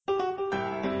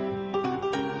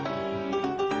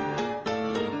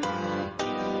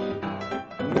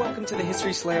Welcome to the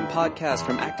History Slam podcast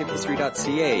from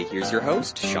ActiveHistory.ca. Here's your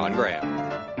host, Sean Graham.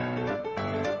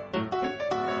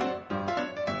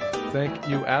 Thank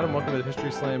you, Adam. Welcome to the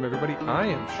History Slam, everybody. I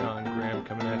am Sean Graham,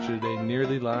 coming at you today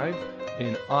nearly live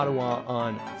in Ottawa,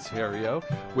 Ontario,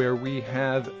 where we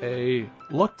have a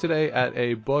look today at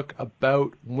a book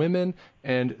about women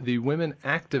and the women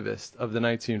activists of the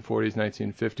 1940s,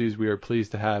 1950s. We are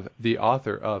pleased to have the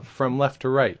author of From Left to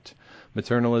Right,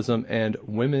 Maternalism and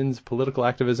Women's Political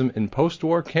Activism in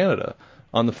Postwar Canada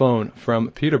on the phone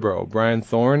from Peterborough, Brian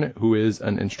Thorn, who is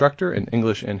an instructor in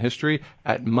English and history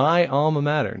at my alma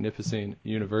mater, Nipissing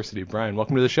University. Brian,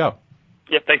 welcome to the show.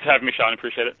 Yeah, thanks for having me, Sean. I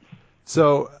appreciate it.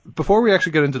 So before we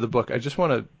actually get into the book, I just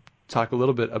want to talk a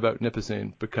little bit about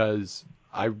Nipissing because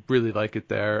I really like it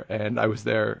there, and I was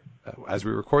there as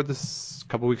we record this a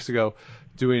couple weeks ago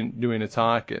doing a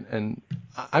talk, and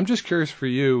I'm just curious for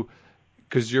you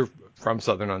because you're from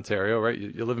Southern Ontario, right?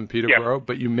 You live in Peterborough, yeah.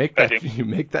 But you make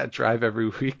that drive every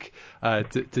week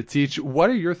to teach. What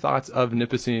are your thoughts of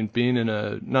Nipissing being in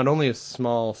not only a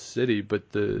small city,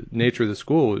 but the nature of the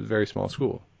school is a very small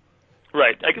school?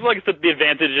 Right. I guess, like I said, the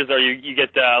advantages are you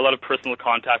get a lot of personal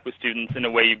contact with students in a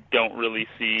way you don't really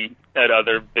see at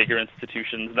other bigger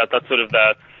institutions. That's sort of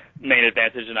the main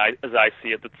advantage, and as I see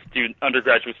it, that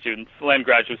undergraduate students, and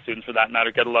graduate students for that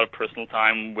matter, get a lot of personal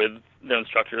time with their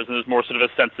instructors, and there's more sort of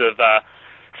a sense of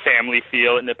family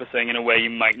feel at Nipissing in a way you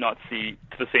might not see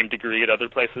to the same degree at other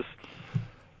places.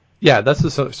 Yeah, that's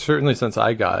certainly sense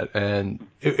I got, and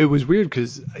it was weird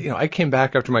because I came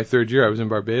back after my third year. I was in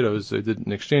Barbados. I did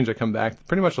an exchange. I come back,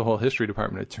 pretty much the whole history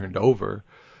department had turned over,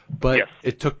 but yes.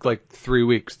 It took like 3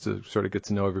 weeks to sort of get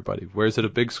to know everybody. Whereas at a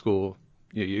big school,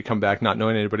 you come back not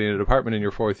knowing anybody in a department in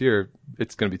your fourth year,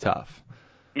 it's going to be tough.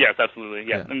 Yes, absolutely.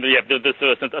 Yeah, and there's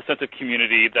a sense of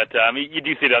community that you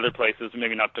do see it at other places,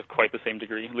 maybe not to quite the same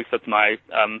degree. At least that's my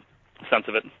sense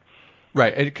of it.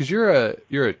 Right, because you're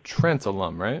a Trent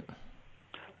alum, right?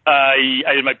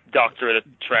 I did my doctorate at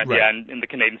Trent, right. Yeah, in the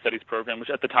Canadian Studies program, which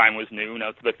at the time was new. Now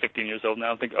it's about 15 years old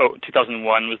now. I think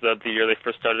 2001 was the year they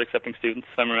first started accepting students,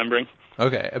 if I'm remembering.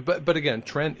 Okay, but again,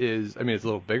 Trent is, it's a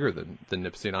little bigger than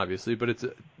Nipissing, obviously, but it's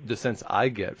the sense I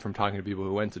get from talking to people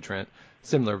who went to Trent,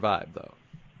 similar vibe, though.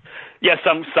 Yeah,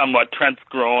 somewhat. Trent's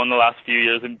grown the last few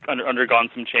years and undergone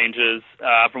some changes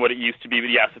from what it used to be, but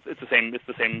yes, it's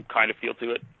the same kind of feel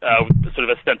to it, sort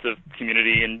of a sense of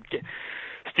community and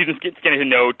students getting to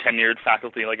know tenured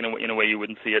faculty, like in a way you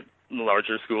wouldn't see it in the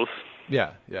larger schools.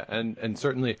 Yeah, and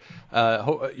certainly,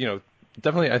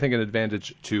 definitely I think an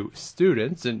advantage to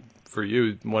students, and for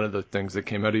you, one of the things that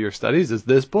came out of your studies is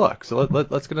this book. So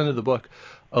let's get into the book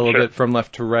a little bit from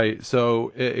left to right.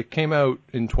 So it came out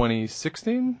in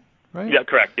 2016, right? Yeah,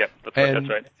 correct. Yeah, that's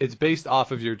right. It's based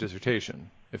off of your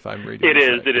dissertation, if I'm reading it.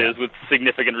 It is with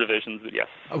significant revisions, but yes.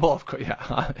 Well, of course,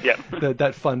 yeah. Yeah.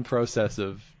 that fun process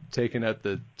of taking out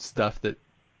the stuff that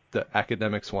the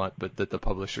academics want, but that the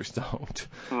publishers don't.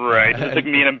 Right. It took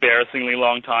me an embarrassingly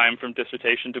long time from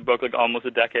dissertation to book, like almost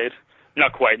a decade.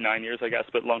 Not quite 9 years, I guess,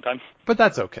 but a long time. But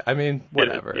that's okay.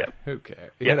 Whatever. Yeah. Who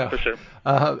cares? Yeah, for sure.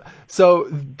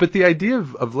 But the idea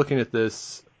of looking at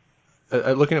this,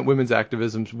 looking at women's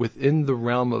activisms within the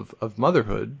realm of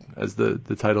motherhood, as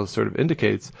the title sort of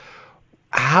indicates,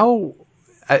 how,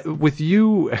 with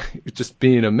you just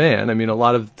being a man, a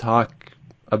lot of talk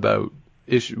about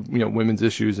women's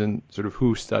issues and sort of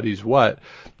who studies what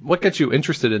gets you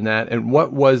interested in that, and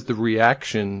what was the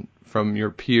reaction from your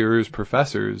peers,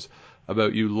 professors,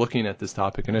 about you looking at this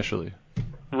topic initially?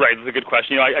 Right, that's a good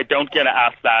question. I don't get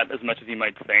asked that as much as you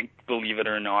might think, believe it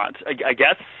or not. I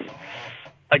guess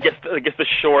the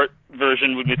short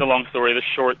version would be, it's a long story, the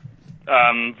short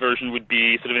version would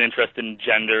be sort of an interest in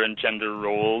gender and gender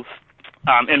roles,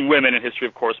 and women in history,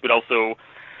 of course, but also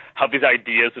how these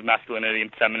ideas of masculinity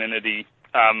and femininity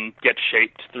get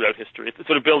shaped throughout history. It's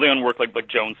sort of building on work like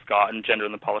Joan Scott and Gender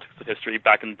and the Politics of History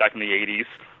back in the 80s,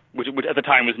 which at the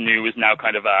time was new, is now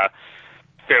kind of a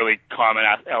fairly common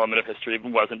element of history. It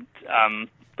wasn't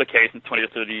the case 20 or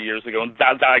 30 years ago. And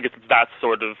I guess it's that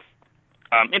sort of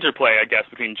interplay, I guess,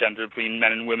 between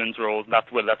men and women's roles.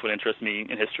 That's what interests me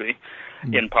in history,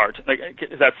 in part.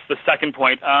 That's the second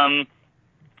point. I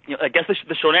guess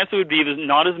the short answer would be there's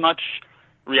not as much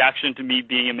reaction to me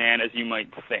being a man as you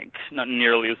might think. Not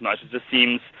nearly as much. It just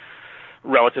seems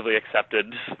relatively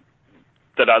accepted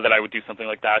that I would do something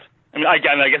like that. I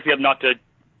guess you have not to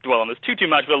dwell on this too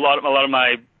much, but a lot of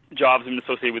my jobs have been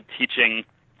associated with teaching,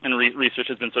 and research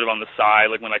has been sort of on the side,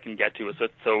 like when I can get to it.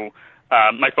 So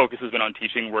my focus has been on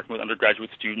teaching, working with undergraduate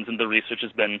students, and the research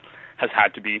has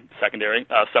had to be secondary,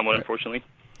 somewhat, unfortunately.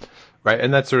 Right,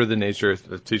 and that's sort of the nature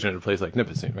of teaching at a place like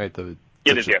Nipissing, right?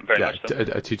 It is, very much so.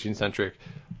 A teaching-centric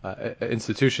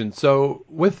institution. So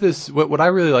with this, what I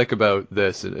really like about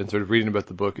this and sort of reading about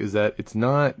the book is that it's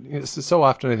not, so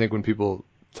often I think when people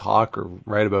talk or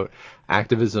write about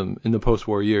activism in the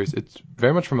post-war years, it's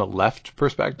very much from a left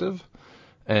perspective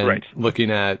and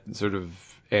looking at sort of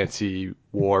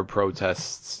anti-war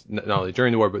protests, not only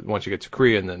during the war, but once you get to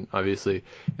Korea, and then obviously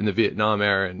in the Vietnam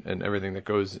era and everything that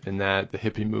goes in that, the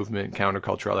hippie movement,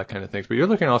 counterculture, all that kind of things. But you're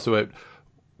looking also at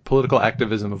political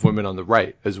activism of women on the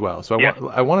right as well. So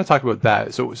I want to talk about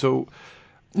that. So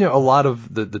a lot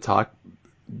of the talk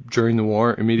during the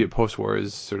war, immediate post-war,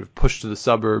 is sort of pushed to the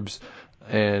suburbs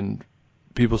and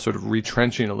people sort of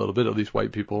retrenching a little bit, at least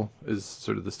white people is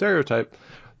sort of the stereotype.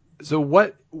 So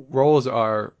what roles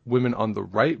are women on the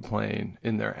right playing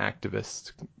in their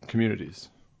activist communities?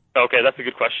 Okay, that's a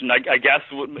good question. I guess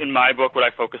in my book, what I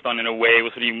focused on in a way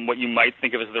was sort of what you might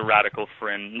think of as the radical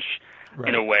fringe,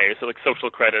 in a way. So like Social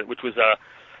Credit, which was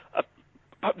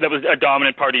that was a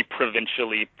dominant party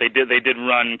provincially. They did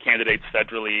run candidates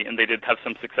federally, and they did have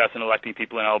some success in electing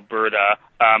people in Alberta,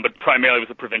 but primarily it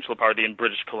was a provincial party in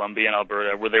British Columbia and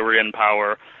Alberta, where they were in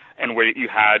power, and where you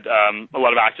had a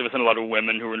lot of activists and a lot of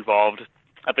women who were involved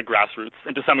at the grassroots,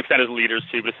 and to some extent as leaders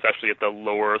too, but especially at the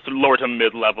lower to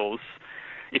mid levels,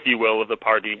 if you will, of the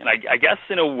party. And I guess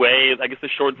in a way, the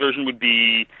short version would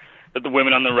be that the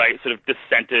women on the right sort of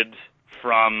dissented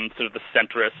from sort of the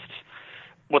centrist,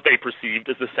 what they perceived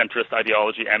as the centrist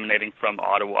ideology emanating from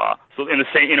Ottawa. So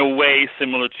in a way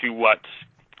similar to what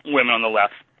women on the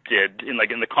left did in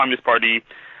the Communist Party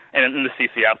and in the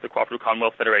CCF, the Cooperative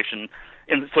Commonwealth Federation,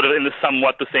 in the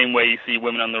somewhat the same way you see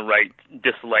women on the right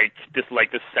dislike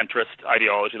this centrist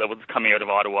ideology that was coming out of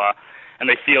Ottawa, and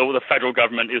they feel the federal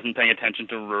government isn't paying attention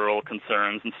to rural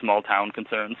concerns and small town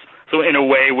concerns. So in a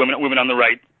way, women on the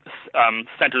right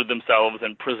centered themselves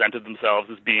and presented themselves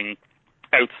as being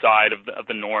outside of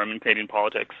the norm in Canadian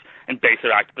politics and base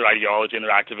their ideology and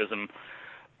their activism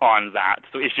on that.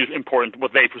 So issues important,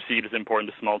 what they perceive as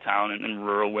important to small town and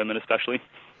rural women especially.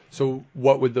 So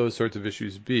what would those sorts of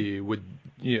issues be?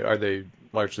 Are they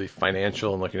largely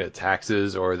financial and looking at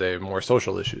taxes, or are they more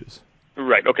social issues?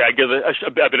 Right. Okay. I give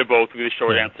a bit of both. Would be the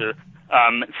short answer.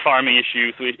 Farming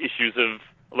issues, issues of.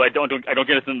 Well, I don't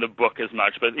get it in the book as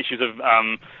much, but issues of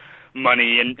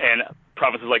money and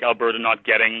provinces like Alberta not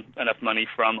getting enough money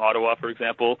from Ottawa, for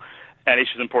example, and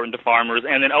issues important to farmers,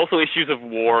 and then also issues of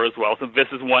war as well. So this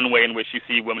is one way in which you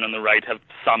see women on the right have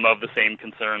some of the same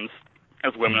concerns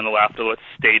as women on the left, although it's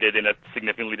stated in a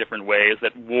significantly different way, is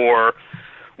that war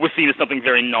was seen as something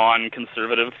very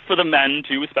non-conservative for the men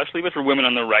too, especially, but for women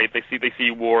on the right, they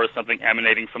see war as something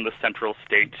emanating from the central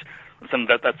state, something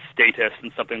that's statist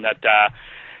and something that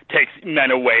takes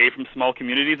men away from small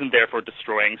communities and therefore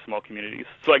destroying small communities.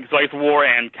 So it's war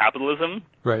and capitalism,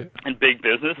 right, and big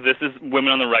business.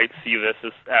 Women on the right see this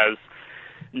as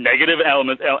negative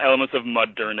elements of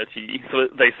modernity. So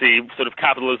they see sort of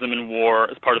capitalism and war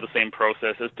as part of the same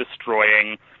process as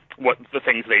destroying what the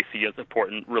things they see as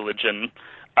important: religion,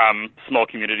 small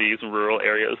communities, rural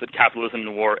areas. That capitalism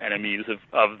and war are enemies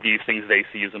of these things they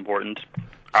see as important.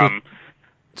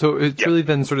 So it's really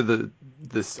then sort of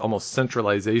this almost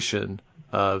centralization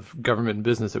of government and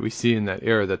business that we see in that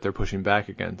era that they're pushing back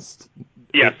against.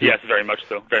 Yes, very much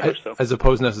so. As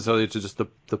opposed necessarily to just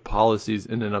the policies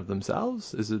in and of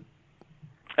themselves. Is it?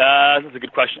 That's a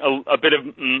good question. A bit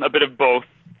of both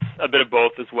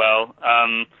as well.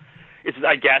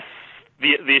 I guess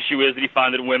the issue is that you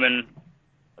find that women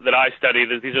that I study,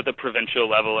 these are at the provincial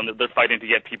level, and they're fighting to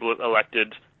get people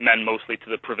elected, men mostly, to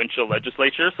the provincial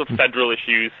legislature. So federal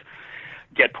issues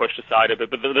get pushed aside a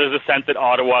bit. But there's a sense that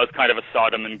Ottawa is kind of a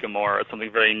Sodom and Gomorrah,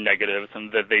 something very negative,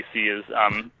 something that they see as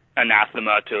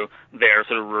anathema to their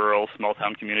sort of rural,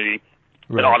 small-town community.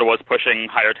 Right. That Ottawa is pushing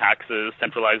higher taxes,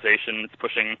 centralization, it's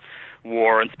pushing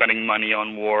war and spending money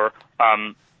on war,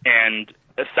 and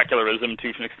secularism to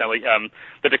an extent, like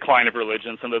the decline of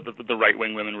religion, some of the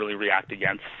right-wing women really react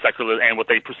against secularism and what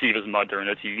they perceive as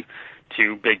modernity,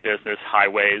 to big business,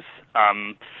 highways,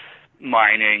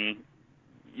 mining,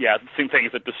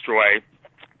 things that destroy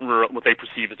what they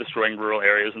perceive as destroying rural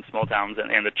areas and small towns,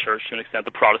 and the church to an extent,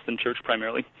 the Protestant church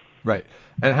primarily. Right.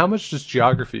 And how much does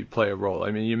geography play a role?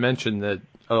 I mean, you mentioned that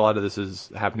a lot of this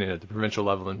is happening at the provincial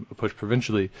level and pushed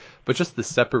provincially, but just the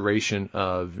separation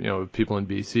of, people in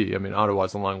BC. I mean,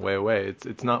 Ottawa's a long way away.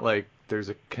 It's not like there's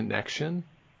a connection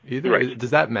either. Right. Does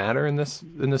that matter in this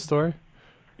story?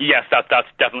 Yes, that's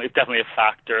definitely a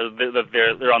factor.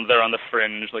 They're on the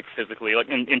fringe, like physically, like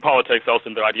in politics.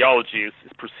 Also, their ideology is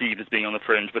perceived as being on the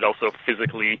fringe, but also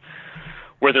physically,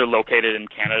 where they're located in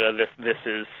Canada. This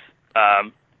is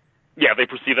they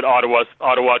perceive that Ottawa,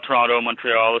 Toronto,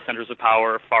 Montreal, the centers of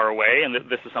power, are far away, and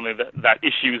this is something that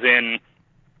issues in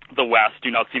the West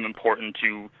do not seem important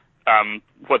to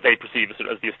what they perceive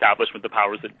as the establishment, the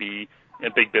powers that be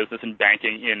in big business and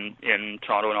banking in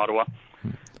Toronto and Ottawa.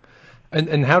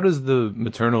 And how does the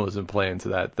maternalism play into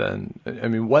that then? I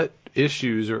mean, what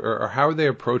issues or how are they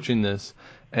approaching this?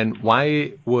 And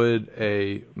why would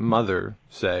a mother,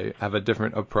 say, have a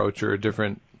different approach or a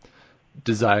different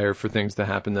desire for things to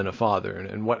happen than a father?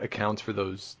 And what accounts for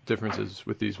those differences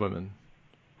with these women?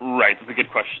 Right, that's a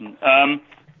good question.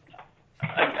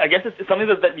 I guess it's something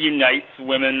that unites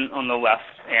women on the left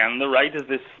and the right is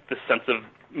this sense of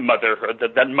motherhood,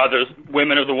 that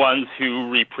women are the ones who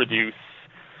reproduce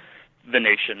the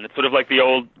nation. It's sort of like the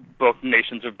old book,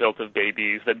 Nations Are Built of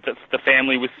Babies, that the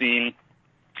family was seen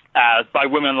as, by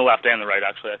women on the left and the right,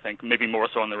 actually, I think, maybe more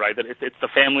so on the right, that it's the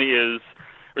family is,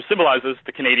 or symbolizes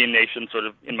the Canadian nation sort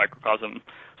of in microcosm,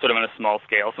 sort of on a small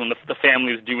scale. So when the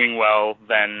family is doing well,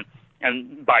 then,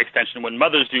 and by extension, when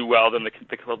mothers do well, then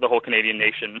the whole Canadian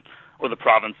nation or the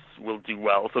province will do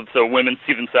well. So women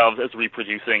see themselves as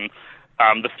reproducing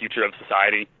the future of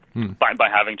society by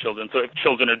having children. So if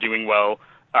children are doing well,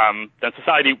 then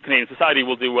Canadian society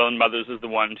will do well, and mothers is the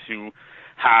ones who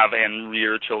have and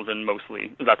rear children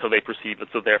mostly. That's how they perceive it.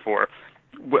 So therefore,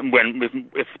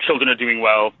 if children are doing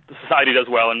well, the society does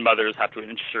well, and mothers have to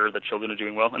ensure that children are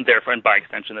doing well, and therefore, and by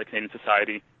extension, that Canadian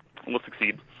society will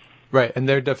succeed. Right, and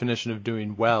their definition of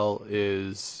doing well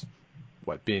is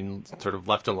what, being sort of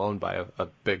left alone by a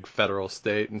big federal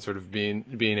state, and sort of being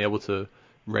able to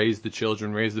raise the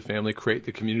children, raise the family, create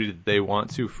the community that they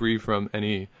want to, free from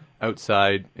any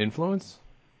outside influence?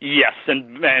 Yes,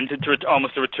 and to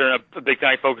almost to return a big thing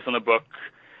I focus on the book,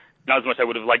 not as much I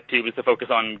would have liked to, was to focus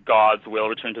on God's will,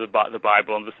 return to the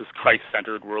Bible, and this is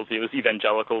Christ-centered worldview, this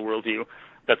evangelical worldview.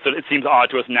 It seems odd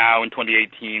to us now in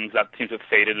 2018, that seems to have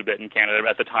faded a bit in Canada.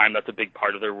 At the time, that's a big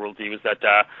part of their worldview, is that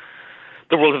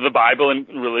the world of the Bible and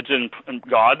religion and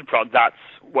God, that's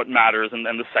what matters, and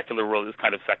the secular world is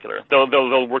kind of secular.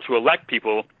 They'll work to elect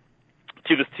people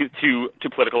to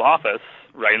political office,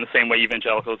 right, in the same way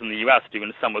evangelicals in the U.S. do, in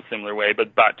a somewhat similar way,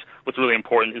 but what's really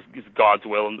important is God's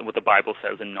will and what the Bible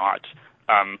says, and not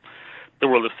the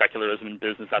world of secularism and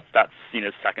business. That's seen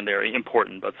as secondary,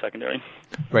 important but secondary.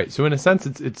 Right, so in a sense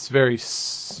it's very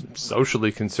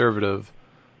socially conservative,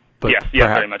 but yes,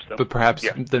 very much so. But perhaps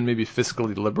then maybe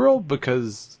fiscally liberal,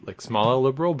 because, like, smaller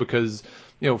liberal, because,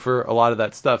 for a lot of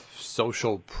that stuff,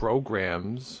 social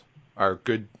programs are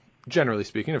good, generally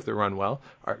speaking, if they're run well,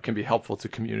 can be helpful to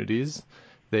communities.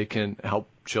 They can help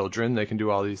children. They can do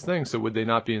all these things. So would they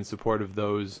not be in support of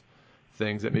those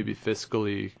things that maybe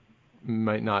fiscally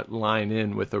might not line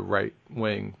in with a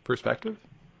right-wing perspective?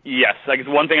 Yes, I guess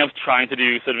one thing I was trying to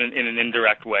do sort of in an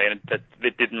indirect way, and that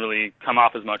it didn't really come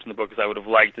off as much in the book as I would have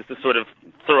liked, is to sort of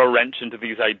throw a wrench into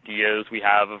these ideas we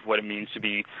have of what it means to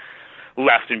be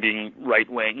left and being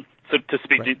right-wing. So to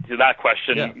speak to that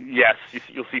question, yes,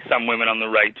 you'll see some women on the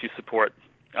right who support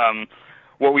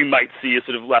what we might see as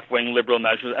sort of left-wing liberal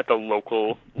measures at the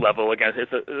local level. Again,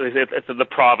 it's the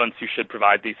province who should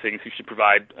provide these things, who should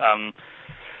provide,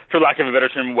 for lack of a better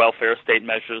term, welfare state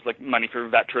measures like money for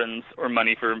veterans or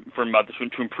money for mothers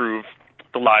to improve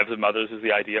the lives of mothers is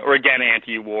the idea. Or again,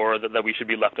 anti-war, that we should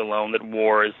be left alone, that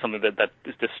war is something that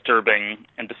is disturbing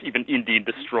and even indeed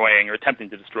destroying or attempting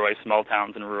to destroy small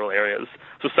towns and rural areas.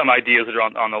 So some ideas that are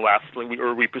on the left,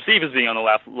 or we perceive as being on the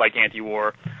left, like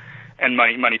anti-war and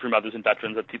money for mothers and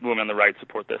veterans, that women on the right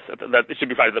support this. That it should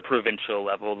be provided at the provincial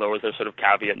level, though, as a sort of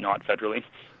caveat, not federally.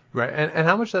 Right, and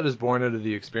how much that is born out of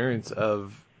the experience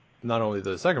of not only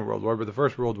the Second World War, but the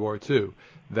First World War too,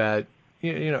 that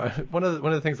one of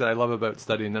the things that I love about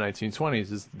studying the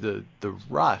 1920s is the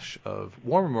rush of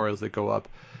war memorials that go up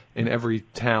in every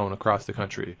town across the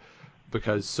country,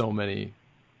 because so many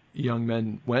young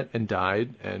men went and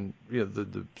died, and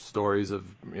the stories of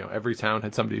every town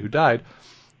had somebody who died,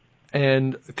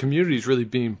 and communities really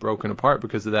being broken apart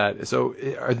because of that. So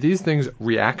are these things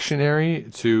reactionary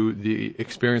to the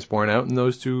experience borne out in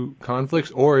those two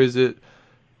conflicts, or is it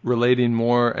relating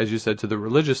more, as you said, to the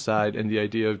religious side and the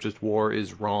idea of just war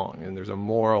is wrong and there's a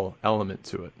moral element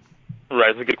to it?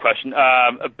 Right, that's a good question.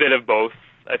 A bit of both,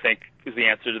 I think, is the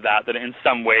answer to that. That in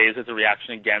some ways it's a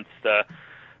reaction against the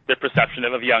perception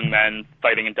of young men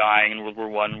fighting and dying in World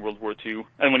War I and World War II.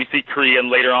 And when you see Korea and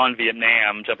later on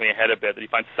Vietnam, jumping ahead a bit, that you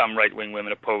find some right-wing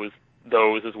women oppose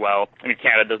those as well. I mean,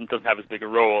 Canada doesn't have as big a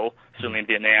role, certainly in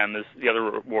Vietnam, as the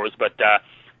other wars, but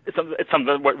it's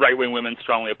something what right-wing women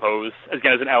strongly oppose,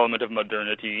 again, as an element of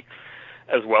modernity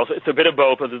as well. So it's a bit of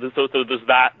both. So there's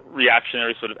that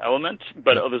reactionary sort of element,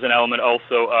 but there's an element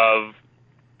also of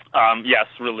yes,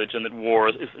 religion, that war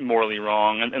is morally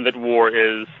wrong, and that war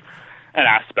is an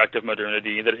aspect of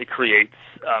modernity, that it creates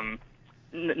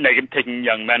taking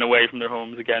young men away from their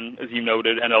homes, again, as you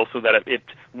noted, and also that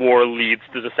war leads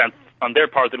to the sense on their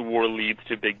part that war leads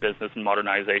to big business and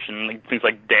modernization, like things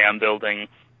like dam building,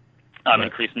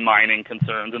 increased mining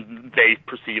concerns, and they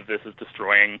perceive this as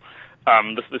destroying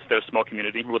their small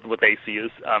community, what they see as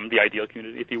the ideal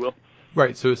community, if you will.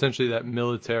 Right. So essentially, that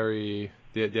military,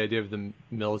 the idea of the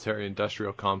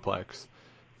military-industrial complex,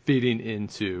 feeding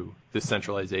into the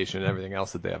centralization and everything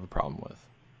else that they have a problem with.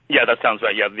 Yeah, that sounds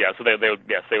right. Yeah. So they would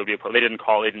be opposed. They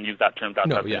didn't use that term.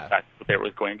 That's in fact what they were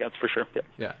going against for sure.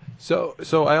 Yeah. So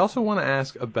I also want to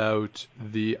ask about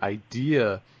the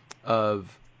idea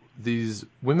of these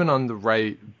women on the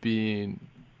right being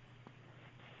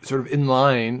sort of in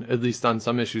line, at least on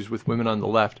some issues, with women on the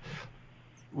left,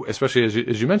 especially as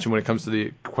you mentioned when it comes to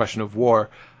the question of war.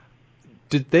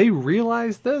 Did they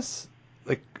realize this?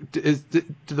 Like, do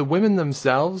the women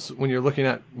themselves, when you're looking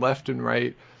at left and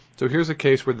right, so here's a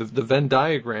case where the Venn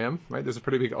diagram, right, there's a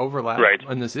pretty big overlap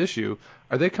on this issue.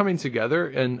 Are they coming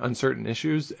together on certain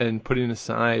issues and putting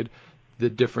aside the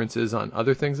differences on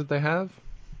other things that they have?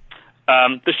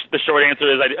 The short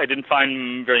answer is I didn't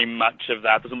find very much of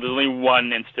that. There's only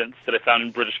one instance that I found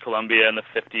in British Columbia in the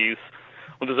 50s.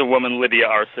 Well, there's a woman, Lydia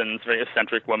Arsons, a very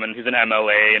eccentric woman, who's an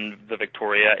MLA in the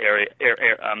Victoria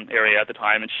area at the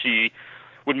time, and she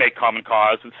would make common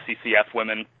cause with CCF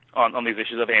women on these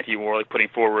issues of anti-war, like putting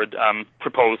forward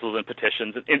proposals and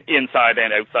petitions inside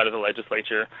and outside of the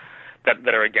legislature that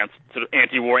are against sort of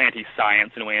anti-war,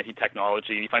 anti-science, and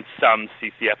anti-technology. You find some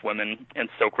CCF women and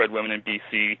Socred women in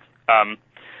BC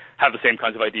have the same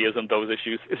kinds of ideas on those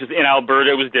issues. It's just in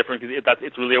Alberta it was different because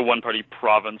it's really a one-party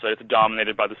province, right? It's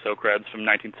dominated by the Socreds from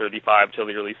 1935 till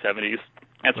the early 70s.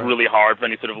 And it's really hard for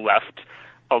any sort of left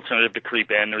alternative to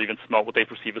creep in, or even what they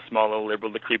perceive as small L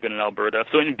liberal to creep in Alberta.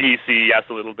 So in BC, yes,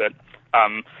 a little bit.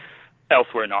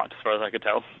 Elsewhere, not, as far as I could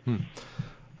tell.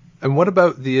 And what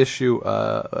about the issue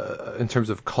in terms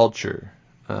of culture?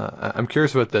 I'm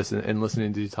curious about this, and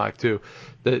listening to you talk too,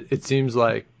 that it seems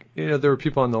like there were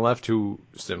people on the left who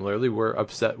similarly were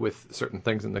upset with certain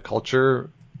things in the culture,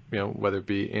 whether it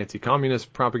be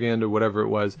anti-communist propaganda, whatever it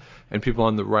was, and people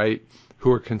on the right who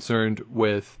were concerned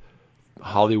with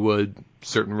Hollywood,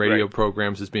 certain radio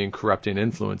programs as being corrupting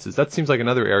influences. That seems like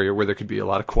another area where there could be a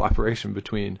lot of cooperation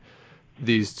between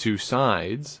these two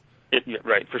sides.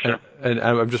 Right, for sure. And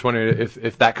I'm just wondering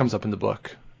if that comes up in the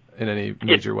book in any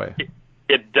major way.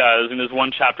 It does, and there's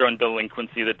one chapter on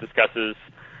delinquency that discusses.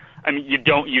 I mean, you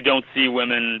don't see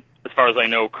women, as far as I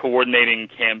know, coordinating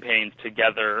campaigns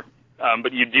together,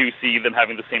 but you do see them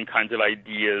having the same kinds of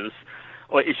ideas.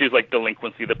 Issues like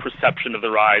delinquency, the perception of the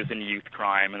rise in youth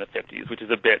crime in the 50s, which is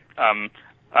a bit,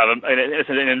 it's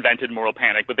an invented moral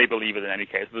panic, but they believe it in any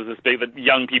case. There's this big that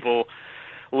young people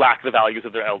lack the values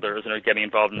of their elders and are getting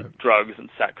involved in drugs and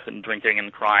sex and drinking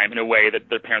and crime in a way that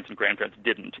their parents and grandparents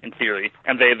didn't, in theory.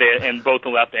 And they and both the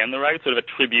left and the right sort of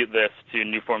attribute this to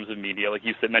new forms of media, like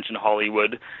you mentioned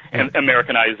Hollywood and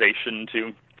Americanization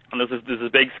too. And there's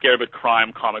this big scare about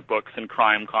crime comic books and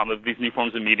these new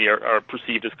forms of media are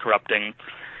perceived as corrupting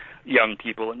young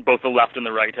people. And both the left and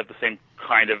the right have the same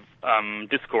kind of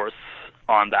discourse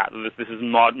on that. This is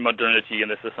modernity, and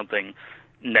this is something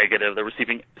negative. They're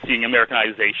seeing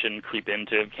Americanization creep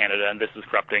into Canada, and this is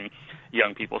corrupting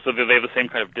young people. So they have the same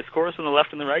kind of discourse on the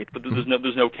left and the right, but there's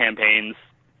no campaigns,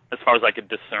 as far as I could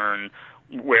discern,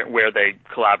 where they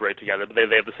collaborate together. But they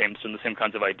have the same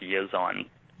kinds of ideas on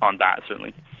that,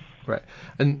 certainly. Right.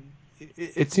 And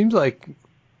it seems like,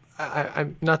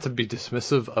 I'm not to be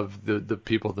dismissive of the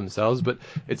people themselves, but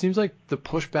it seems like the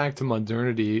pushback to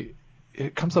modernity,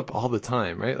 it comes up all the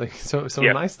time, right? Like, so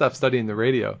in my stuff studying the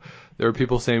radio, there are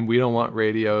people saying we don't want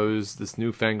radios, this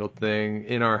newfangled thing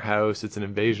in our house, it's an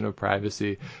invasion of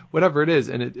privacy, whatever it is.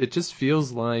 And it just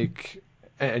feels like,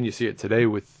 and you see it today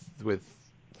with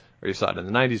or you saw it in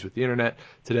the 90s with the internet.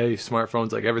 Today,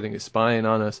 smartphones, like everything is spying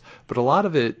on us. But a lot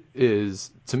of it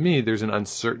is, to me, there's an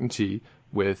uncertainty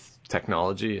with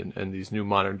technology and these new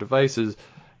modern devices.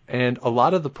 And a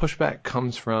lot of the pushback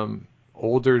comes from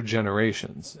older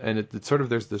generations. And it's sort of,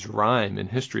 there's this rhyme in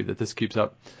history that this keep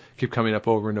coming up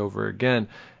over and over again.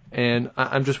 And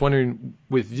I'm just wondering,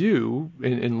 with you,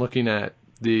 in looking at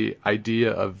the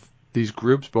idea of these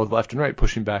groups, both left and right,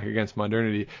 pushing back against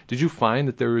modernity, did you find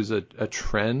that there was a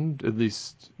trend, at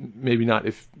least maybe not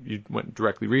if you went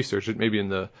directly research it, maybe in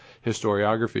the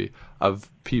historiography, of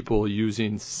people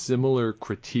using similar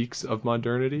critiques of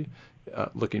modernity,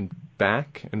 looking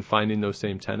back and finding those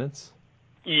same tenets?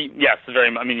 Yes,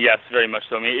 very much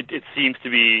so. I mean, it seems to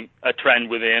be a trend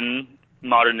within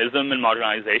modernism and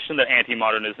modernization, that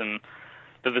anti-modernism,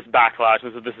 that this backlash,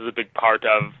 this is a big part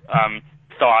of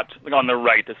thought, like on the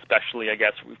right especially, I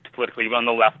guess, politically, but on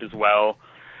the left as well,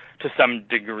 to some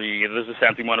degree. There's a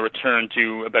sense we want to return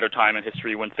to a better time in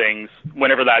history when things,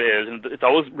 whenever that is, and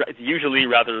it's usually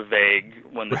rather vague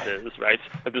when this is, right?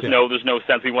 Like there's no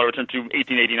sense we want to return to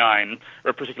 1889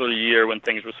 or a particular year when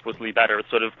things were supposedly better. It's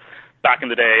sort of back in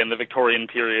the day, in the Victorian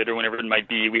period or whenever it might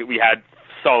be, we had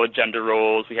solid gender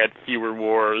roles, we had fewer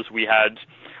wars, we had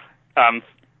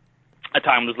a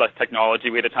time when there's less technology.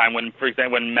 We had a time when, for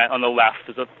example, when men on the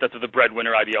left, that's the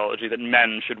breadwinner ideology, that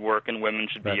men should work and women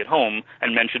should be at home,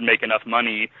 and men should make enough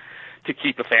money to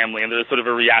keep a family. And there's sort of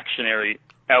a reactionary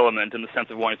element in the sense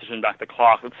of wanting to turn back the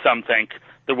clock, that some think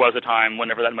there was a time,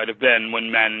 whenever that might have been, when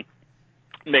men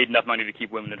made enough money to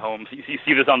keep women at home. So you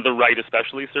see this on the right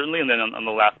especially, certainly, and then on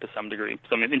the left to some degree.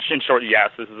 So I mean, in short, yes,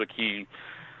 this is a key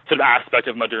sort of aspect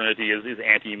of modernity is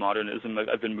anti-modernism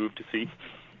I've been moved to see.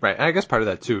 Right, and I guess part of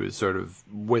that too is sort of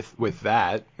with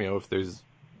that, if there's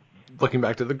looking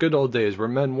back to the good old days where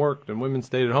men worked and women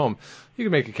stayed at home, you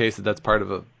can make a case that that's part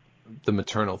of the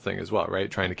maternal thing as well,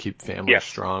 right? Trying to keep families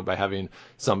strong by having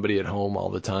somebody at home all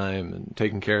the time and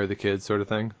taking care of the kids, sort of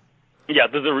thing. Yeah,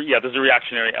 there's a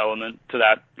reactionary element to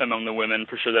that among the women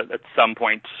for sure. That at some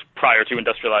point prior to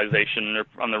industrialization, or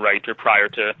on the right, or prior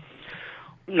to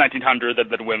 1900,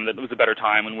 that it was a better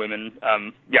time when women,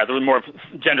 there were more,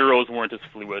 gender roles weren't as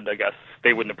fluid, I guess.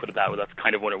 They wouldn't have put it that way. That's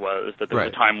kind of what it was, that there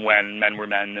was a time when men were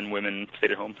men and women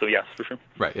stayed at home. So yes, for sure.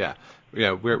 Right, yeah.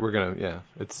 Yeah, we're going to,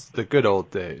 it's the good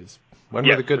old days. When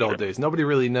were the good old days? Nobody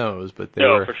really knows, but they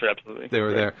were, for sure, absolutely. They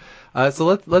were there.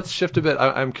 So let's shift a bit.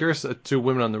 I'm curious to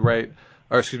women on the right,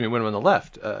 or excuse me, women on the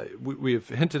left. We've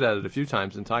hinted at it a few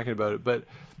times in talking about it, but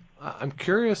I'm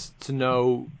curious to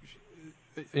know,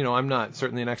 I'm not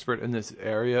certainly an expert in this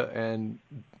area, and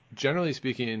generally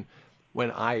speaking,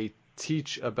 when I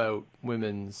teach about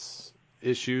women's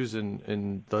issues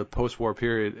in the post-war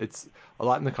period, it's a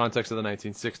lot in the context of the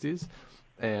 1960s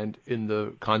and in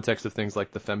the context of things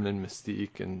like the feminine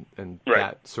mystique and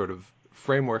that sort of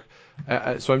framework.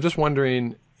 So I'm just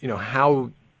wondering,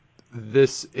 how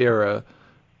this era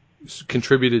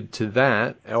contributed to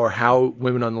that, or how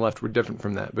women on the left were different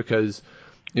from that, because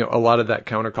a lot of that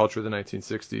counterculture of the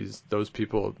 1960s, those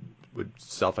people would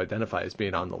self-identify as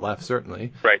being on the left,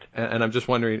 certainly. Right. And I'm just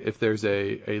wondering if there's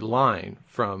a line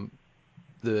from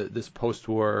this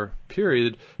post-war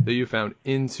period that you found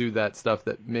into that stuff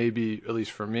that maybe, at least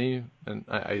for me, and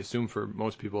I assume for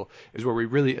most people, is where we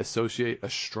really associate a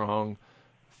strong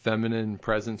feminine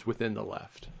presence within the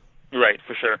left. Right,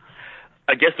 for sure.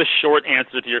 I guess the short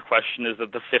answer to your question is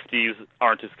that the 50s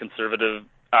aren't as conservative,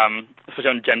 especially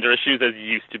on gender issues, as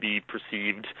used to be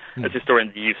perceived, as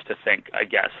historians used to think, I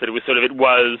guess. That it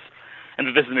was,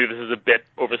 and this is a bit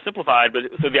oversimplified, but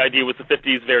so the idea was the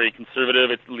 50s very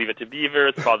conservative. It's Leave It to Beaver,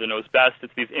 it's Father Knows Best,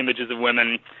 it's these images of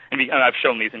women, and I've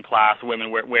shown these in class,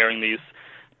 women wearing these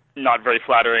not very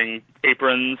flattering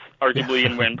aprons, arguably,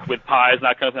 and with pies and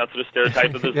that kind of thing, that sort of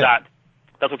stereotype. But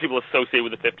that's what people associate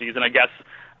with the 50s, and I guess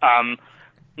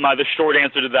the short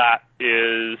answer to that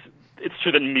is it's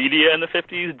true that media in the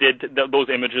 50s those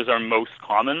images are most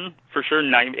common, for sure.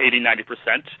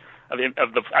 80-90%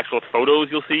 of the actual photos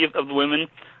you'll see of the women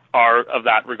are of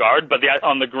that regard. But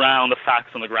on the ground, the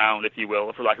facts on the ground, if you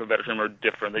will, for lack of a better term, are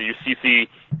different. That you see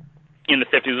in the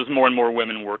 50s, there's more and more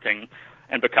women working.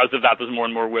 And because of that, there's more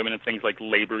and more women in things like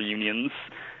labor unions.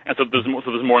 And so there's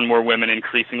more and more women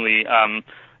increasingly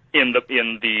in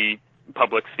the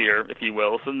public sphere, if you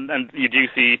will. So, and you do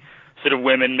see sort of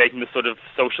women making the sort of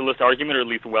socialist argument, or at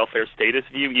least welfare status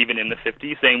view, even in the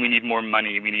 50s, saying we need more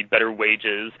money, we need better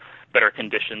wages, better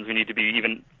conditions, we need to be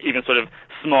even sort of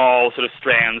small sort of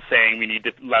strands saying we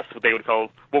need less what we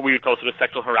would call sort of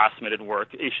sexual harassment at work.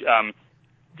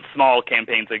 Small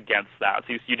campaigns against that.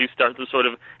 So you do start to sort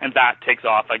of, and that takes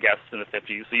off, I guess, in the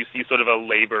 50s. So you see sort of a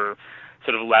labor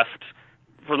sort of left,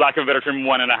 for lack of a better term,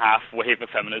 1.5 wave of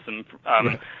feminism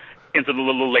into the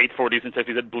late 40s and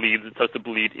 50s. It starts to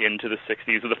bleed into the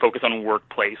 60s with a focus on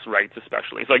workplace rights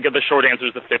especially. So I guess the short answer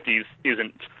is the 50s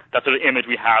isn't, that sort of image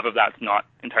we have of that's not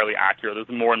entirely accurate. There's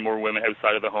more and more women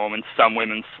outside of the home, and some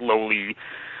women slowly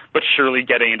but surely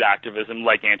getting into activism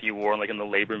like anti-war and like in the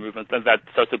labor movement. That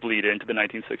starts to bleed into the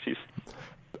 1960s.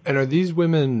 And are these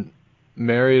women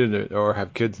married or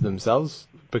have kids themselves?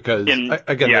 Because in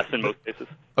most cases.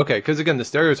 Okay, because again, the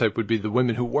stereotype would be the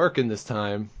women who work in this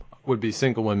time would be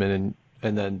single women,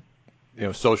 and then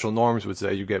social norms would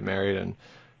say you get married and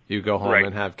you go home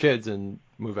and have kids and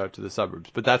move out to the suburbs.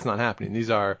 But that's not happening. These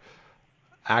are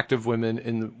active women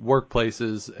in the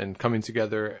workplaces and coming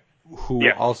together who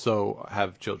also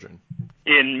have children.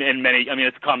 In many, I mean,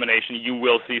 it's a combination. You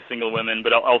will see single women,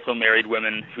 but also married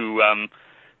women who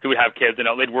would have kids, and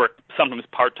they'd work sometimes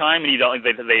part-time, and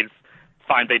they'd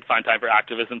find time for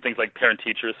activism, things like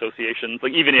parent-teacher associations.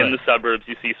 Like even in the suburbs,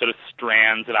 you see sort of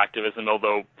strands of activism,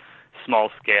 although small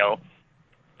scale.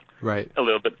 Right. A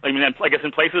little bit. I mean, I guess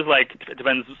in places like, it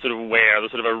depends sort of where,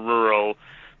 there's sort of a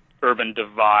rural-urban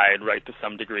divide, right, to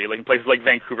some degree. Like in places like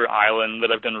Vancouver Island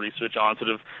that I've done research on,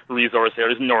 sort of resource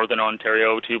areas, northern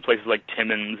Ontario, to places like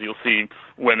Timmins, you'll see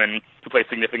women who play a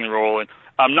significant role, in,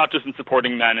 not just in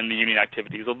supporting men in the union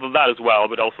activities, although that as well,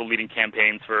 but also leading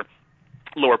campaigns for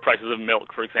lower prices of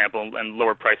milk, for example, and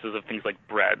lower prices of things like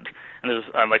bread. And there's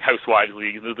like housewives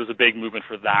leagues. There's a big movement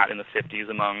for that in the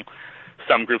 50s among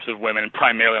some groups of women, and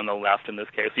primarily on the left in this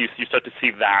case. So you start to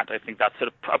see that. I think that's sort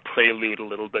of a prelude a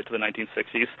little bit to the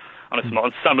 1960s on a small.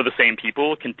 And some of the same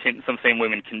people, some same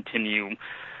women continue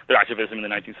their activism in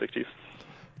the 1960s.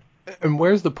 And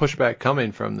where's the pushback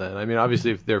coming from then? I mean,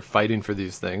 obviously, if they're fighting for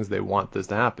these things, they want this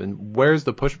to happen. Where's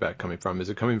the pushback coming from? Is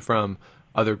it coming from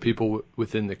other people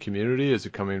within the community? Is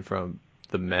it coming from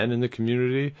the men in the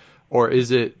community? Or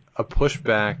is it a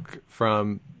pushback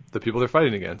from the people they're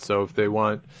fighting against? So if they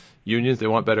want unions, they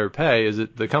want better pay, is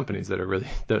it the companies that are really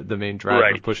the main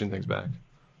driver of pushing things back?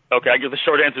 Okay, I guess the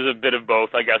short answer is a bit of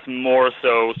both. I guess more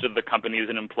so to the companies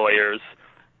and employers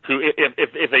who,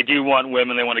 if they do want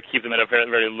women, they want to keep them at a very,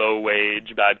 very low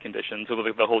wage, bad conditions, so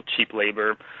the whole cheap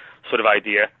labor sort of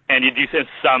idea. And you do see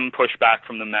some pushback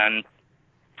from the men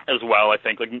as well, I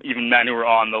think. Like even men who were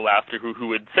on the left, or who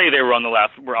would say they were on the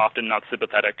left, were often not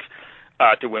sympathetic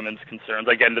to women's concerns.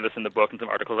 I get into this in the book and some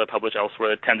articles I published elsewhere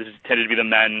that tended to be the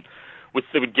men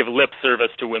that would give lip service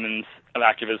to women's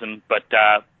activism, but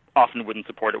often wouldn't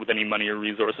support it with any money or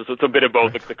resources. So it's a bit of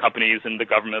both, like the companies and the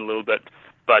government a little bit,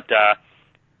 but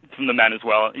from the men as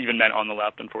well, even men on the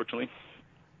left, unfortunately.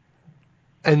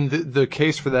 And the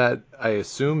case for that, I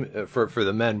assume, for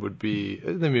the men would be,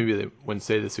 maybe they wouldn't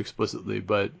say this explicitly,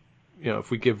 but you know,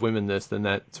 if we give women this, then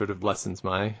that sort of lessens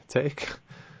my take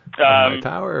on my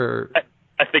power.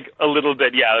 I think a little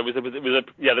bit, yeah. It was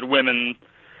that women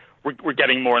were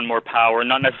getting more and more power,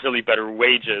 not necessarily better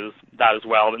wages, that as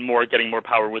well, but getting more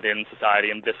power within society,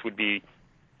 and this would be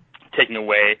taking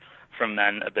away from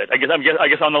men a bit. I guess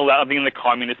on the left, I think in the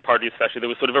Communist Party especially, there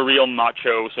was sort of a real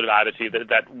macho sort of attitude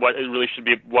that what it really should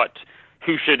be,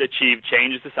 who should achieve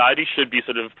change in society should be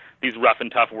sort of these rough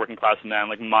and tough working class men,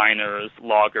 like miners,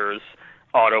 loggers,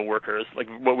 auto workers, like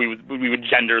what we would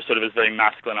gender sort of as very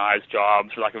masculinized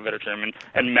jobs, for lack of a better term,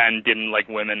 and men didn't like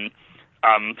women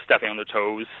stepping on their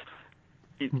toes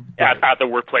at the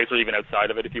workplace or even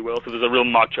outside of it, if you will. So there's a real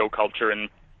macho culture and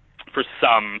for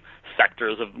some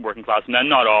sectors of working class men,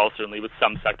 not all certainly, but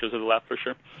some sectors of the left for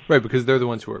sure. Right, because they're the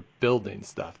ones who are building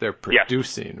stuff. They're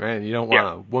producing, right? You don't want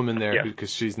a woman there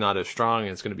because she's not as strong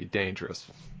and it's going to be dangerous.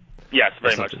 Yes,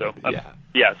 very much so.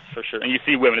 Yes, for sure. And you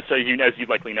see women, as you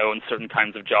likely know, in certain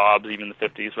kinds of jobs, even in the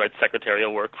 50s, right?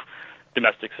 Secretarial work,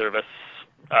 domestic service,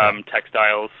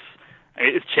 textiles. I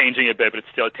mean, it's changing a bit, but it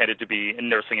still tended to be, in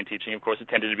nursing and teaching, of course, it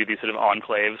tended to be these sort of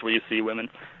enclaves where you see women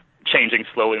changing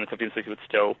slowly in the 50s and 60s, but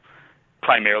still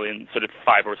primarily in sort of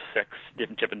 5 or 6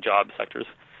 different job sectors.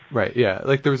 Right, yeah.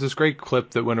 Like there was this great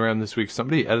clip that went around this week.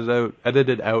 Somebody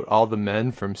edited out all the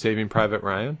men from Saving Private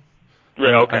Ryan.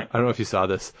 Right, okay. I don't know if you saw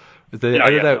this. They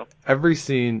edited out every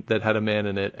scene that had a man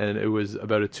in it, and it was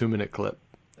about a 2-minute clip.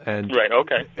 And right,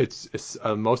 okay. It's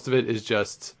most of it is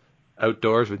just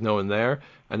outdoors with no one there,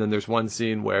 and then there's one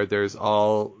scene where there's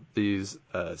all these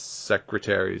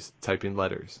secretaries typing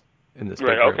letters in this big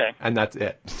room, and that's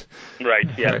it. Right,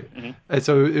 yeah. Right. Mm-hmm. And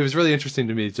so it was really interesting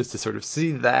to me just to sort of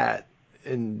see that,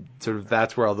 and sort of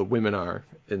that's where all the women are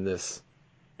in this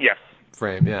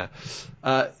frame, yeah.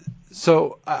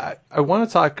 So I want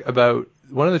to talk about,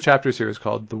 one of the chapters here is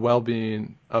called The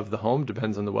Well-Being of the Home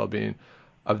Depends on the Well-Being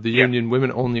of the Union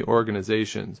Women-Only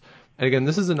Organizations. And again,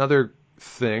 this is another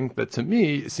thing that to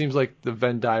me seems like the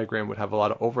Venn diagram would have a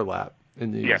lot of overlap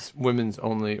in these women's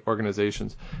only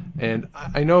organizations. And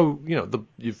I know,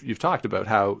 you've talked about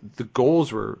how the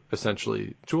goals were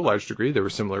essentially, to a large degree, there were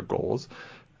similar goals,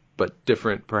 but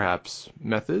different perhaps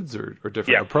methods or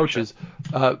different approaches.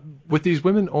 Sure. With these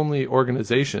women only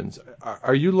organizations,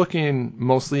 are you looking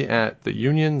mostly at the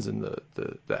unions and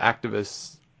the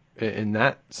activists in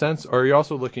that sense, or are you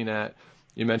also looking at,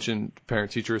 you mentioned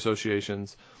parent-teacher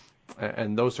associations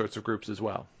and those sorts of groups as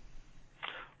well?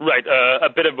 Right, a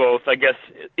bit of both. I guess,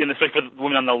 especially for the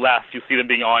women on the left, you see them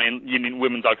being on in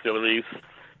women's auxiliaries,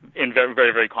 in very,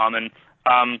 very, very common.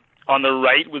 On the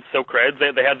right with SOCREDs,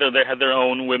 they had their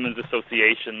own women's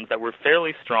associations that were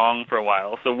fairly strong for a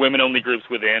while. So women-only groups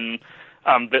within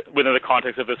within the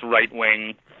context of this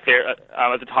right-wing,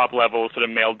 at the top level, sort of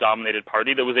male-dominated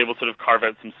party that was able to sort of carve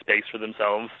out some space for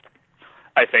themselves,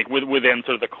 I think, within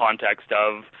sort of the context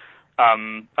of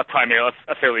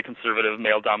a fairly conservative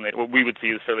male-dominated, what we would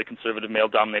see as fairly conservative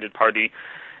male-dominated party.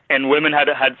 And women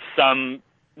had some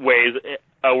ways,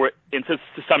 to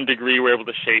some degree, were able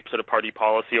to shape sort of party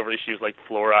policy over issues like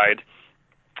fluoride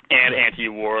and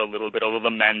anti-war a little bit, although the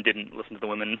men didn't listen to the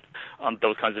women on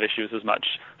those kinds of issues as much.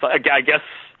 So I guess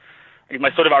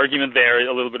my sort of argument there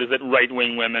a little bit is that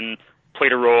right-wing women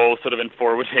played a role sort of in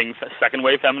forwarding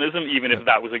second-wave feminism, even if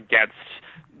that was against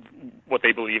what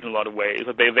they believed in a lot of ways.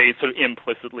 That they sort of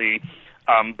implicitly,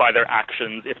 by their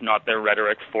actions, if not their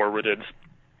rhetoric, forwarded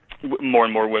more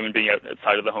and more women being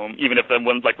outside of the home. Even if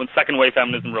when second-wave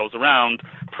feminism rolls around,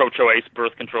 pro-choice,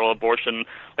 birth control, abortion,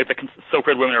 like the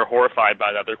so-called women are horrified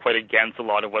by that. They're quite against a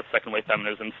lot of what second-wave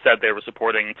feminism said they were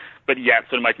supporting. But yet,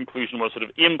 sort of my conclusion was sort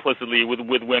of implicitly with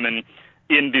women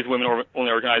in these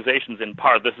women-only organizations. In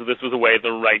part, this was a way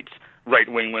the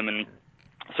right-wing women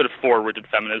sort of forwarded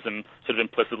feminism sort of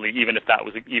implicitly, even if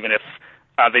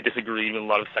they disagreed with a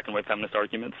lot of second-wave feminist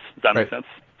arguments. Does that make sense?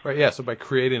 Right. Yeah. So by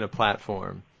creating a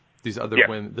platform, these other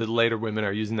women, the later women,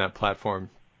 are using that platform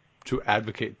to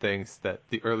advocate things that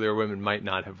the earlier women might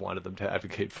not have wanted them to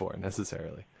advocate for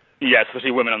necessarily. Yeah, especially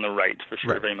women on the right, for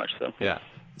sure, very much so. Yeah.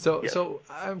 So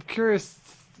I'm curious,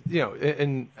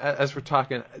 and as we're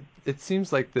talking, it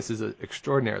seems like this is an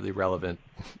extraordinarily relevant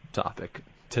topic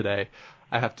today,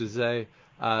 I have to say,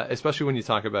 especially when you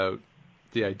talk about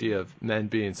the idea of men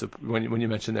being, when you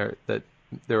mentioned there that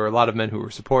there were a lot of men who were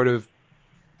supportive,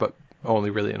 but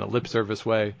only really in a lip service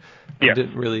way, and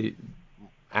didn't really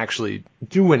actually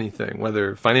do anything,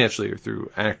 whether financially or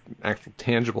through actual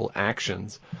tangible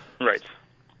actions. Right.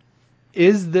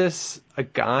 Is this a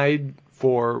guide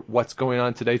for what's going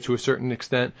on today to a certain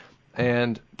extent,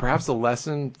 and perhaps a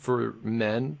lesson for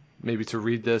men, maybe to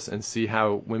read this and see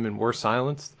how women were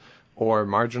silenced or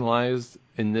marginalized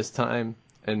in this time,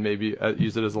 and maybe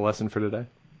use it as a lesson for today?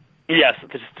 Yes,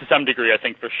 to some degree, I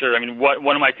think, for sure. I mean,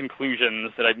 one of my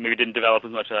conclusions that I maybe didn't develop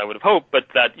as much as I would have hoped, but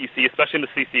that you see, especially in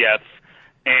the CCF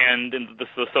and in the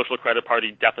Social Credit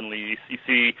Party, definitely, you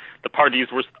see the parties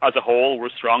as a whole were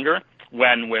stronger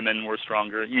when women were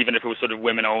stronger, even if it was sort of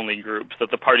women-only groups,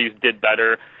 that the parties did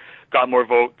better, got more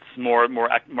votes, more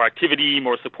activity,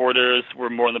 more supporters, were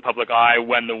more in the public eye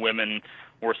when the women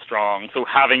were strong. So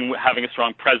having a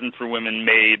strong presence for women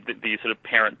made the sort of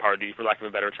parent party, for lack of a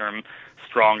better term,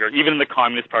 stronger. Even in the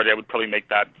Communist Party, I would probably make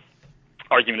that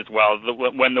argument as well.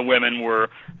 When the women were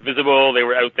visible, they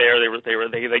were out there.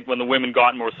 When the women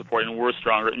got more support and were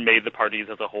stronger, it made the parties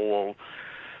as a whole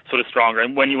sort of stronger.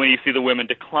 And when you see the women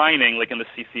declining, like in the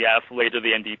CCF, later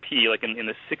the NDP, like in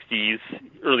the 60s,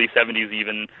 early 70s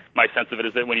even, my sense of it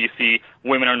is that when you see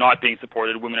women are not being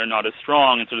supported, women are not as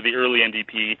strong, and sort of the early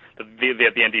NDP,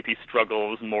 the NDP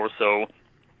struggles more so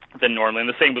than normally. And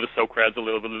the same with the Socreds a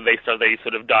little bit. They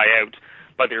sort of die out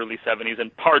by the early 70s,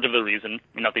 and part of the reason,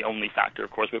 not the only factor, of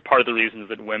course, but part of the reason is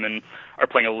that women are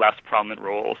playing a less prominent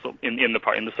role in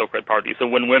the Socred Party. So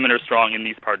when women are strong in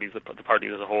these parties, the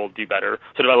parties as a whole do better,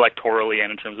 sort of electorally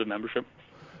and in terms of membership.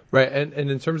 Right, and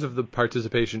in terms of the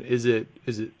participation, is it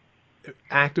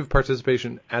active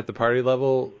participation at the party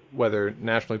level, whether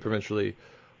nationally, provincially,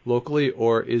 locally,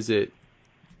 or is it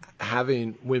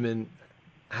having women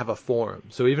have a forum?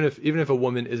 So even if a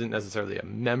woman isn't necessarily a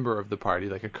member of the party,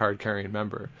 like a card-carrying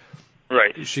member,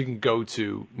 right, she can go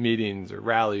to meetings or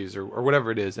rallies or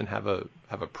whatever it is and have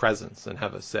a presence and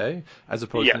have a say, as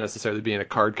opposed to necessarily being a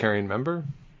card-carrying member.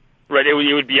 Right. It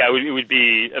would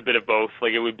be a bit of both.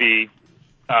 Like it would be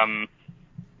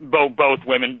both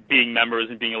women being members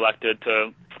and being elected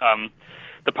to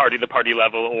the party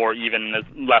level, or even as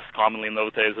less commonly in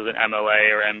those days as an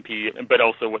MLA or MP, but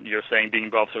also what you're saying, being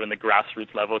involved sort of in the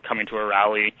grassroots level, coming to a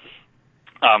rally,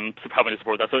 helping to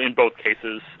support that. So in both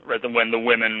cases, right, when the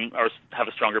women have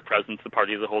a stronger presence, the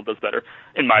party as a whole does better.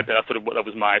 In my opinion, that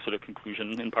was my sort of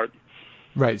conclusion in part.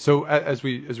 Right. So as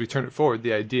we turn it forward,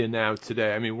 the idea now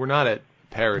today, I mean, we're not at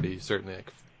parity, certainly.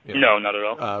 No, not at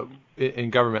all. In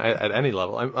government at any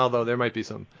level, although there might be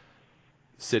some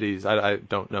cities, I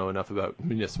don't know enough about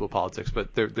municipal politics, but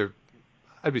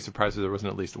I'd be surprised if there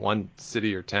wasn't at least one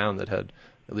city or town that had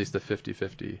at least a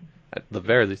 50-50, at the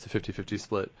very least a 50-50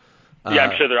 split. Yeah,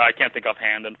 I'm sure there are. I can't think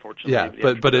offhand, unfortunately.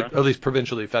 Yeah, but at least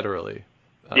provincially, federally,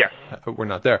 yes, we're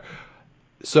not there.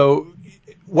 So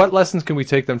what lessons can we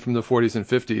take then from the 40s and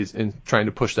 50s in trying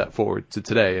to push that forward to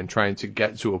today and trying to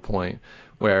get to a point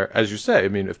where, as you say, I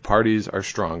mean, if parties are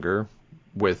stronger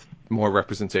with more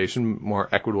representation, more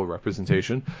equitable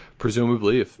representation,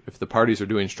 presumably if the parties are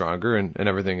doing stronger and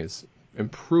everything is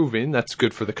improving. That's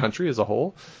good for the country as a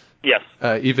whole. Yes.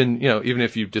 Even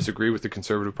if you disagree with the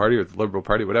Conservative Party or the Liberal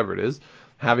Party, whatever it is,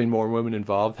 having more women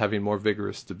involved, having more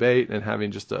vigorous debate, and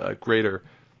having just a greater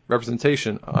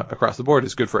representation across the board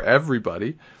is good for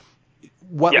everybody.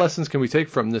 What lessons can we take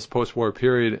from this post-war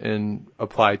period and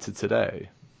apply to today?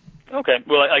 Okay.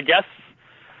 Well, I guess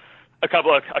a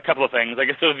couple of things. I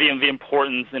guess sort of the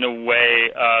importance in a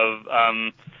way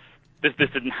of this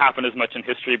didn't happen as much in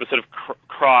history, but sort of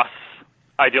cross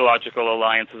ideological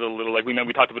alliances a little. Like we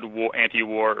talked about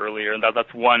anti-war earlier, and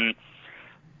that's one.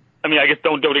 I mean, I guess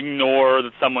don't ignore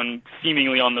that someone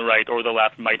seemingly on the right or the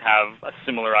left might have a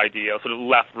similar idea, sort of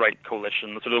left-right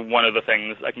coalition. Sort of one of the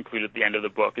things I conclude at the end of the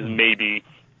book is maybe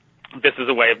this is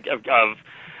a way of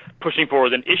pushing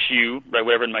forward an issue, right,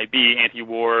 whatever it might be,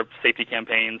 anti-war, safety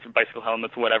campaigns, bicycle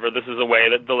helmets, whatever. This is a way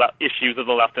that the issues of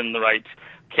the left and the right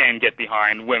can get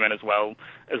behind women as well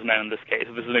as men in this case.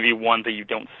 This is maybe one that you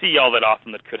don't see all that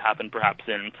often that could happen perhaps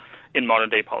in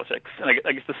modern-day politics. And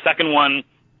I guess the second one,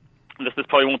 this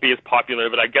probably won't be as popular,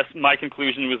 but I guess my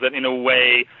conclusion was that in a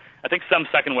way, I think some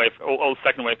second-wave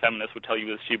feminists would tell you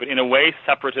this too, but in a way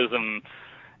separatism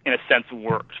in a sense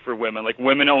worked for women. Like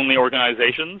women-only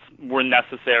organizations were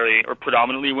necessary, or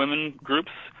predominantly women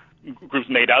groups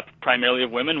made up primarily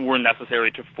of women, were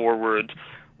necessary to forward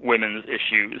women's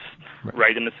issues,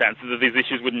 right? In the sense that these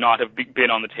issues would not have been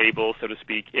on the table, so to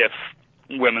speak, if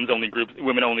women-only groups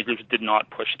did not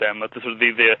push them. That's sort of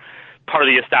the part of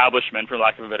the establishment, for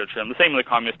lack of a better term. The same with the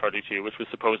Communist Party too, which was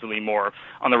supposedly more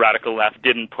on the radical left,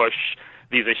 didn't push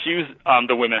these issues.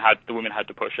 The women had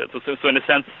to push it. So in a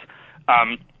sense,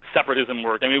 separatism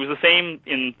worked. I mean, it was the same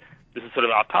in, this is sort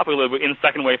of off topic a little bit, in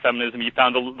second wave feminism. You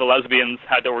found the lesbians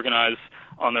had to organize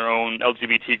on their own,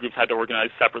 LGBT groups had to organize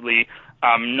separately,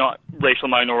 not racial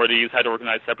minorities had to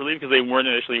organize separately because they weren't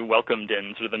initially welcomed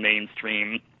in sort of the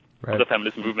mainstream of the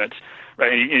feminist movement.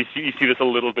 Right, and you see this a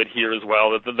little bit here as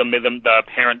well. That the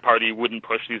parent party wouldn't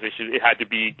push these issues. It had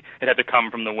to come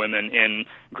from the women in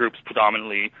groups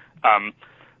predominantly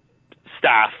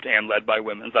staffed and led by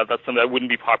women. That's something that wouldn't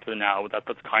be popular now. That's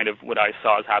kind of what I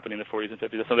saw as happening in the 40s and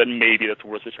 50s. That's something that maybe that's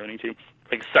worth returning to.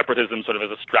 Like separatism sort of as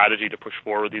a strategy to push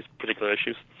forward these particular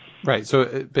issues. Right, so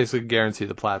it basically guarantee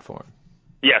the platform.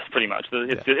 Yes, pretty much.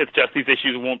 It's just these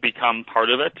issues won't become part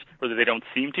of it, or they don't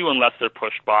seem to, unless they're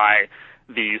pushed by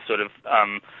these sort of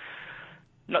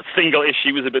not single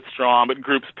issue is a bit strong, but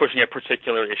groups pushing a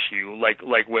particular issue,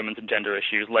 like women's and gender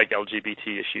issues, like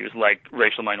LGBT issues, like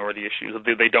racial minority issues.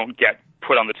 They don't get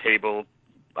put on the table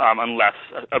unless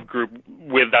a group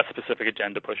with that specific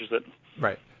agenda pushes it.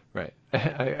 Right.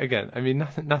 Again, I mean,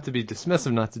 not to be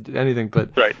dismissive, not to do anything,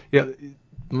 but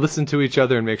listen to each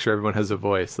other and make sure everyone has a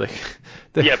voice.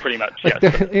 Pretty much. Yes.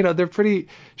 They're pretty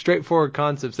straightforward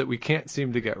concepts that we can't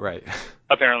seem to get right.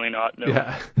 Apparently not. No.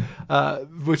 Yeah.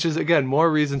 Which is, again, more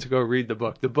reason to go read the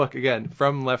book. The book, again,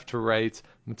 From Left to Right,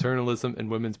 Maternalism and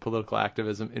Women's Political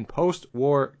Activism in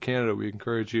Postwar Canada. We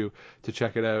encourage you to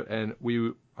check it out. And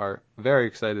we are very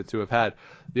excited to have had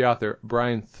the author,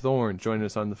 Brian Thorn, join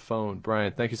us on the phone.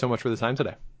 Brian, thank you so much for the time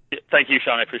today. Thank you,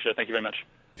 Sean. I appreciate it. Thank you very much.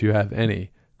 If you have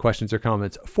any questions or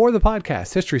comments for the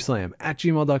podcast,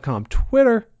 historyslam@gmail.com,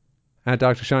 Twitter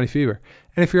 @Dr. Shawnee Fever.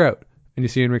 And if you're out and you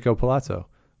see Enrico Palazzo,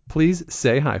 please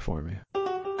say hi for me.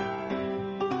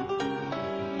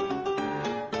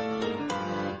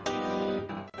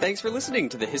 Thanks for listening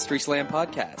to the History Slam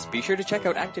podcast. Be sure to check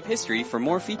out Active History for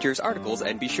more features, articles,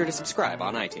 and be sure to subscribe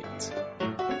on iTunes.